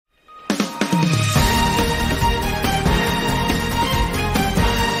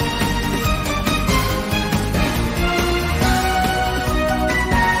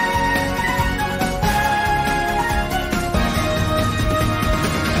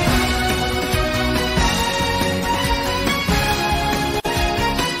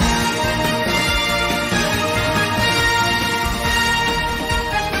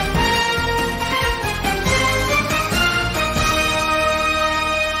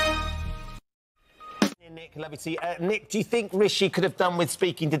Nick, lovely to see you. Nick, do you think Rishi could have done with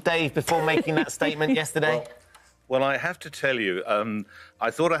speaking to Dave before making that statement yesterday? Well, I have to tell you,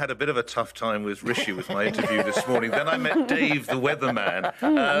 I thought I had a bit of a tough time with Rishi with my interview this morning. Then I met Dave, the weatherman,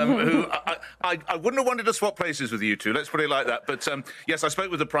 who I wouldn't have wanted to swap places with you two, let's put it like that. But, yes, I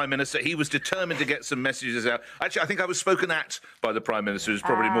spoke with the Prime Minister. He was determined to get some messages out. Actually, I think I was spoken at by the Prime Minister, who's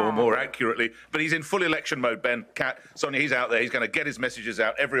probably more accurately. But he's in full election mode, Ben. Kat, Sonia, he's out there. He's going to get his messages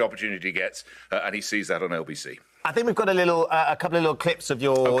out every opportunity he gets, and he sees that on LBC. I think we've got a couple of little clips of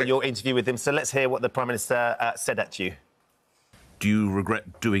your interview with him, so let's hear what the Prime Minister said at you. Do you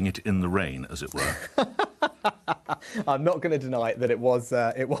regret doing it in the rain, as it were? I'm not going to deny that it was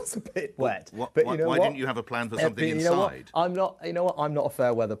a bit wet. Why didn't you have a plan for something inside? I'm not a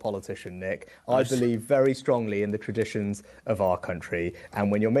fair weather politician, Nick. I believe very strongly in the traditions of our country,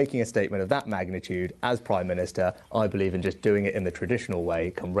 and when you're making a statement of that magnitude as Prime Minister, I believe in just doing it in the traditional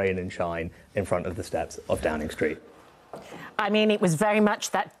way, come rain and shine, in front of the steps of Downing Street. I mean, it was very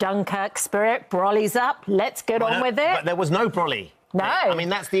much that Dunkirk spirit. Brolly's up. Let's get on with it. But there was no brolly. No. I mean,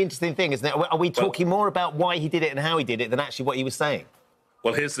 that's the interesting thing, isn't it? Are we talking more about why he did it and how he did it than actually what he was saying?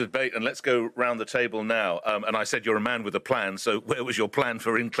 Well, here's the debate, and let's go round the table now. And I said you're a man with a plan, so where was your plan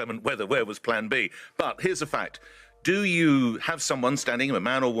for inclement weather? Where was plan B? But here's the fact. Do you have someone standing, a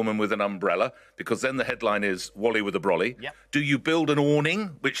man or woman, with an umbrella? Because then the headline is Wally with a brolly. Yep. Do you build an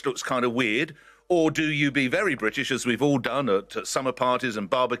awning, which looks kind of weird? Or do you be very British, as we've all done at summer parties and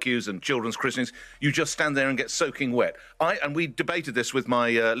barbecues and children's christenings? You just stand there and get soaking wet. And we debated this with my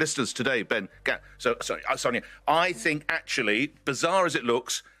listeners today, Ben. Sonia. I think, actually, bizarre as it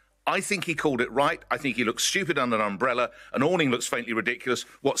looks, I think he called it right. I think he looks stupid under an umbrella. An awning looks faintly ridiculous.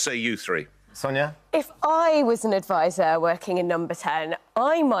 What say you three? Sonia? If I was an advisor working in Number 10,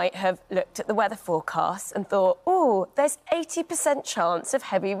 I might have looked at the weather forecast and thought, oh, there's 80% chance of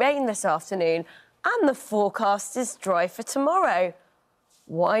heavy rain this afternoon, and the forecast is dry for tomorrow.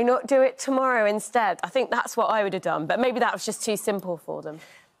 Why not do it tomorrow instead? I think that's what I would have done, but maybe that was just too simple for them.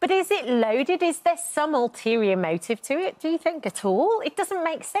 But is it loaded? Is there some ulterior motive to it, do you think, at all? It doesn't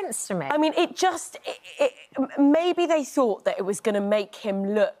make sense to me. I mean, maybe they thought that it was going to make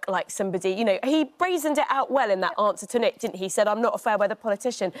him look like somebody, you know, he brazened it out well in that answer to Nick, didn't he? He said, I'm not a fair weather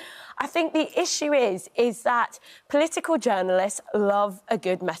politician. I think the issue is that political journalists love a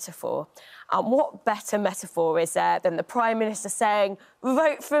good metaphor. What better metaphor is there than the Prime Minister saying,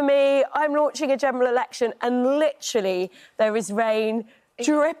 vote for me, I'm launching a general election, and literally there is rain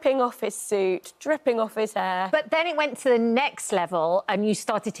dripping off his suit, dripping off his hair. But then it went to the next level and you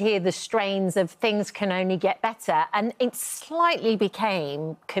started to hear the strains of things can only get better, and it slightly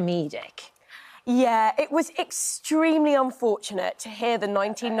became comedic. Yeah, it was extremely unfortunate to hear the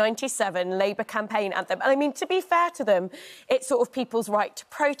 1997 Labour campaign anthem. And I mean, to be fair to them, it's sort of people's right to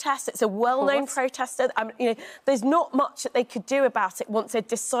protest. It's a well-known protester. You know, there's not much that they could do about it once they'd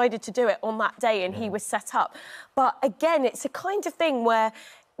decided to do it on that day and he was set up. But again, it's a kind of thing where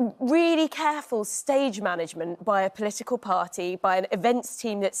really careful stage management by a political party, by an events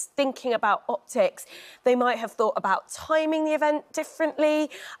team that's thinking about optics. They might have thought about timing the event differently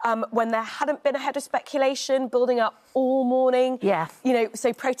when there hadn't been a head of speculation building up all morning. Yeah. You know,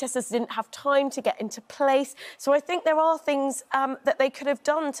 so protesters didn't have time to get into place. So I think there are things that they could have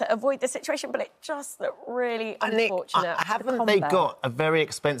done to avoid the situation, but it just looked really unfortunate. Nick, haven't they got a very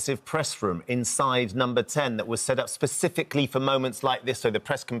expensive press room inside Number 10 that was set up specifically for moments like this, so the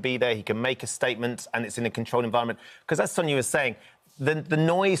press can be there, he can make a statement, and it's in a controlled environment? Because as Sonia was saying, the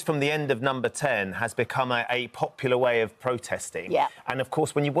noise from the end of Number 10 has become a popular way of protesting. Yeah. And, of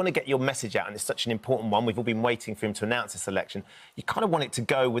course, when you want to get your message out, and it's such an important one, we've all been waiting for him to announce this election, you kind of want it to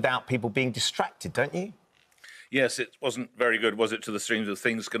go without people being distracted, don't you? Yes, it wasn't very good, was it, to the streams of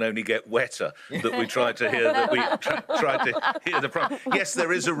things can only get wetter that we tried to hear, that we tried to hear the Prime. Yes,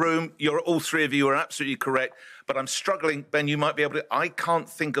 there is a room. All three of you are absolutely correct. But I'm struggling, Ben, you might be able to... I can't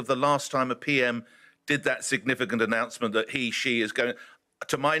think of the last time a PM did that significant announcement that she is going...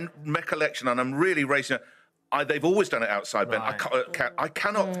 To my recollection, and I'm really racing... they've always done it outside, Ben. Right. I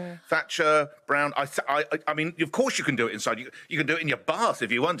cannot. Thatcher, Brown. I mean, of course you can do it inside. You can do it in your bath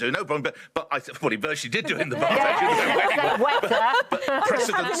if you want to, no problem. But well, he virtually did do it in the bath. Yeah. But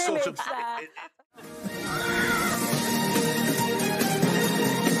precedent sort of.